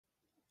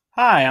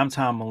Hi, I'm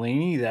Tom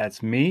Mulaney.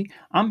 That's me.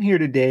 I'm here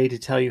today to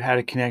tell you how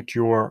to connect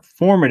your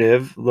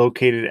Formative,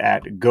 located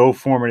at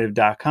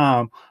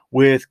goformative.com,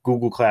 with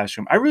Google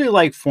Classroom. I really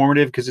like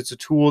Formative because it's a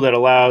tool that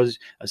allows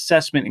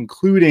assessment,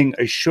 including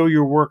a show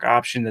your work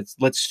option that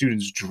lets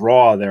students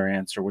draw their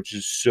answer, which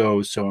is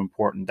so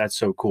important. That's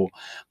so cool.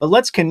 But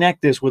let's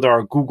connect this with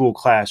our Google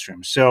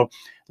Classroom. So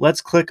let's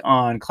click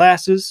on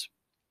Classes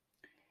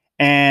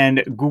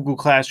and Google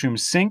Classroom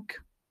Sync.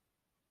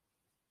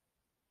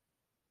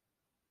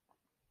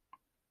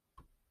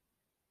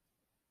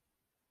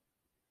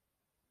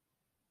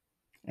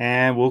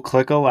 And we'll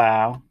click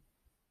Allow.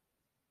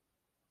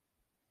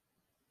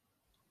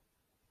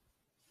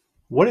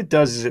 What it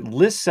does is it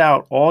lists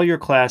out all your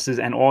classes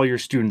and all your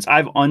students.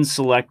 I've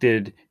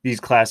unselected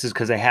these classes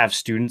because they have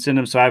students in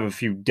them. So I have a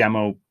few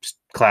demo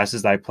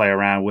classes that I play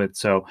around with.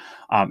 So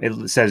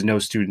it says no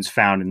students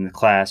found in the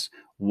class,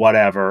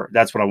 whatever.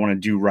 That's what I want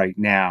to do right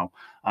now,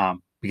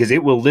 because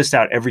it will list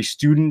out every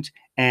student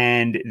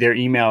and their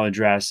email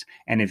address.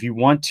 And if you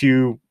want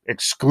to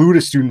exclude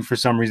a student for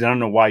some reason, I don't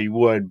know why you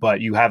would,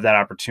 but you have that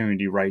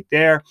opportunity right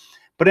there.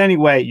 But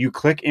anyway, you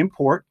click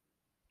import,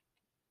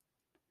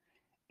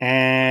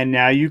 and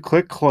now you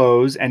click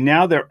close, and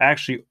now they're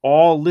actually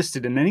all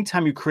listed. And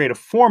anytime you create a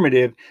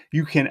formative,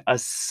 you can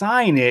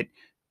assign it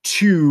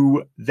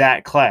to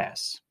that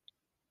class.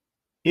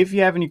 If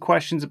you have any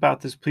questions about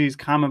this, please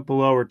comment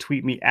below or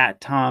tweet me at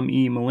Tom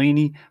E.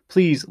 Mulaney.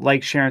 Please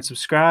like, share, and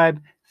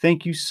subscribe.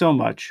 Thank you so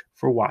much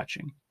for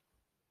watching.